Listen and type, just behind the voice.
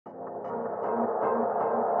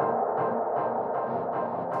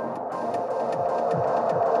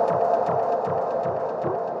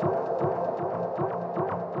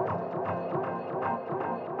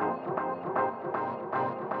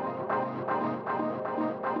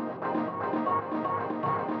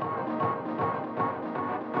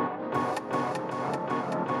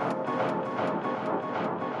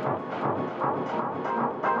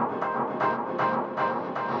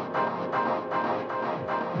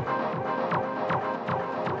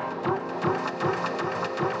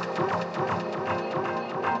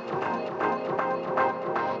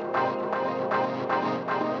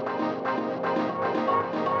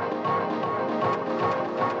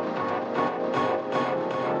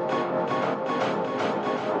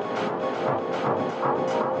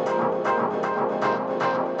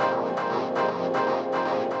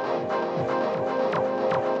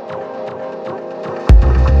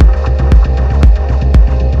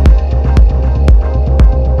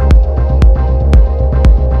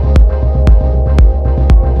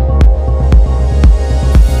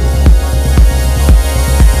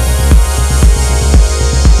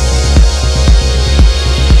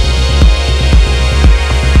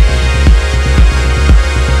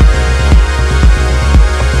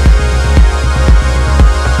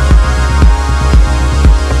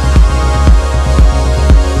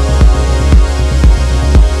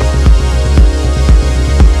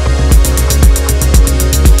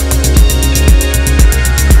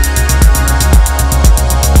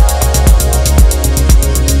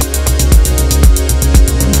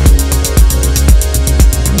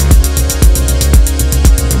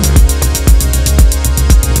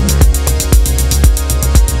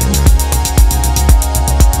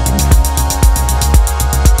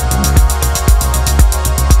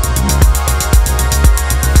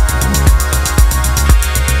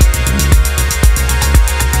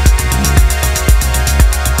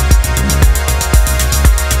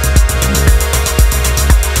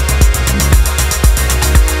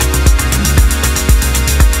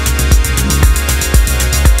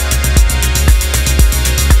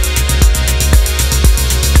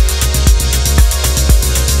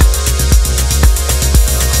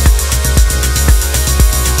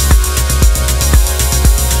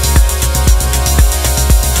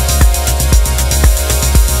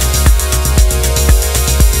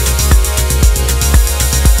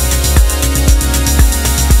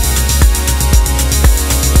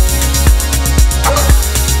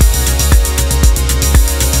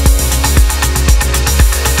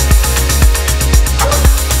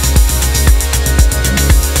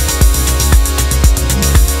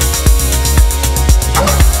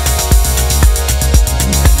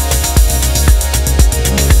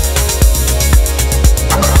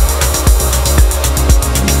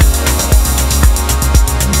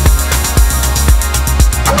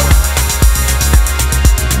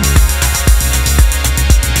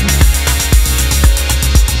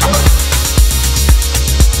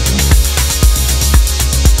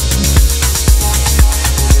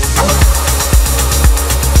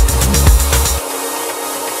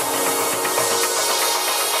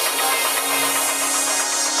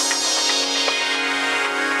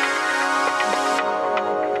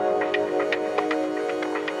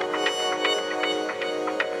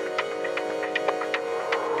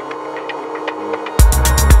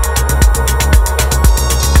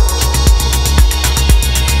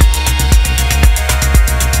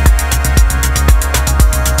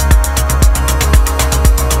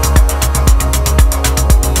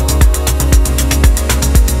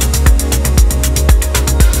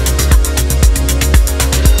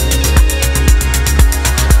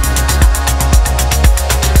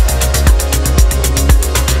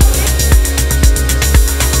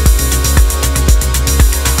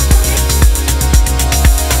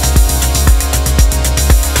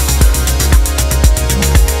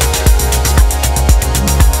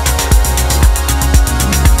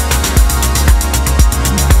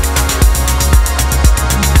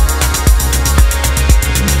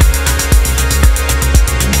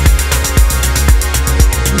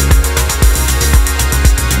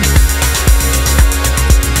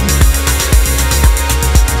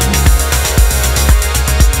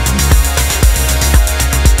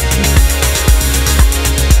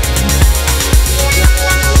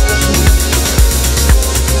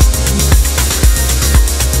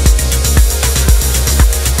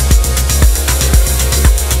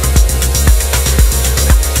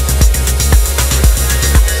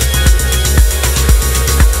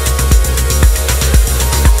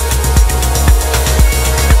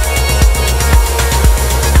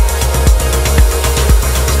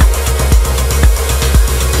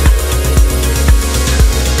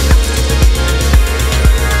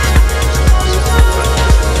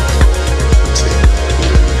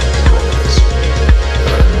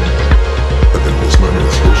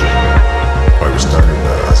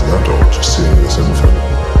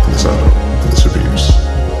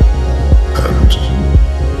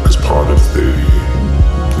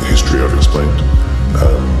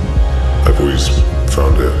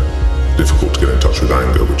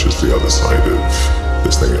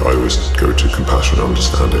I always go to compassion and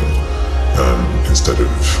understanding instead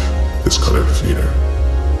of this kind of,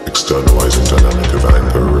 externalizing dynamic of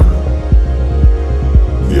anger.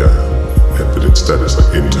 And but instead it's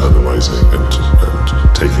like internalizing and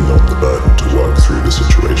taking on the burden to work through the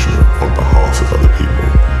situation on behalf of other people,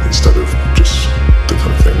 instead of just the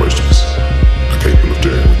kind of thing most of us are capable of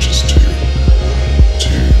doing, which is to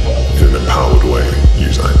in an empowered way,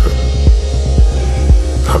 use anger.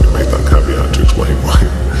 Having made that caveat to explain why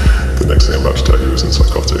the next thing I'm about to tell you isn't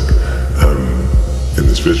psychotic. In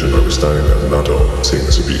this vision, I was standing there as an adult, seeing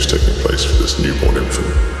this abuse taking place for this newborn infant.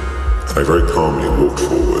 And I very calmly walked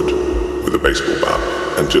forward with a baseball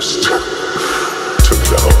bat and just took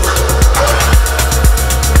it out.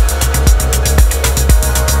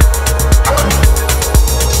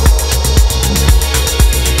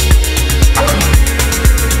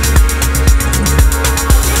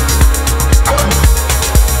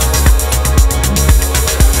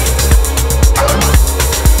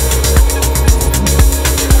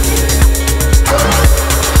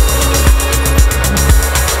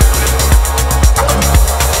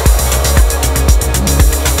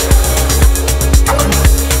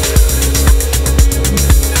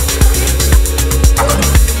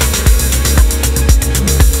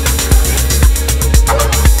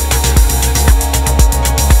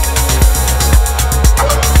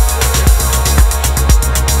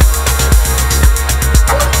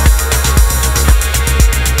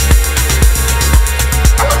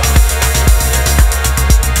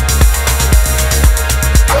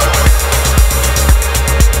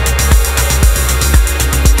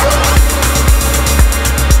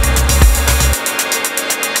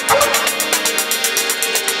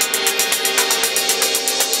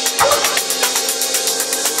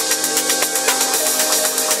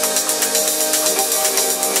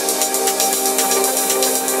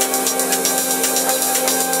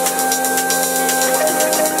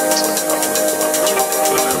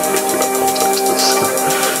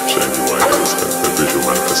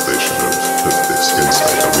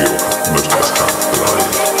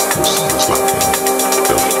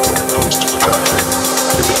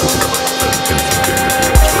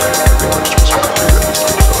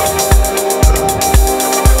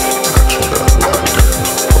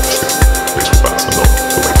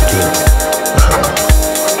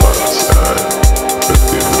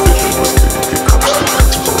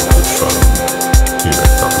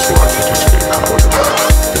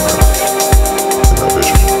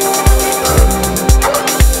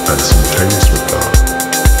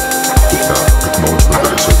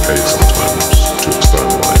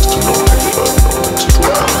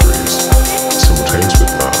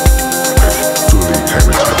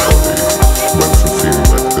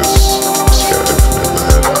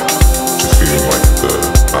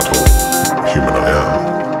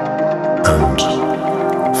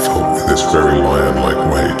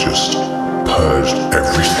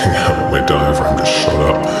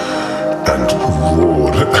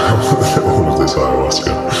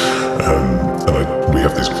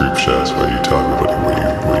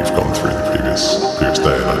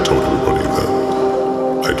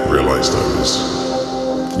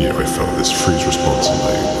 I felt this freeze response, and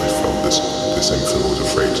I felt this infant was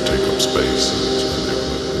afraid to take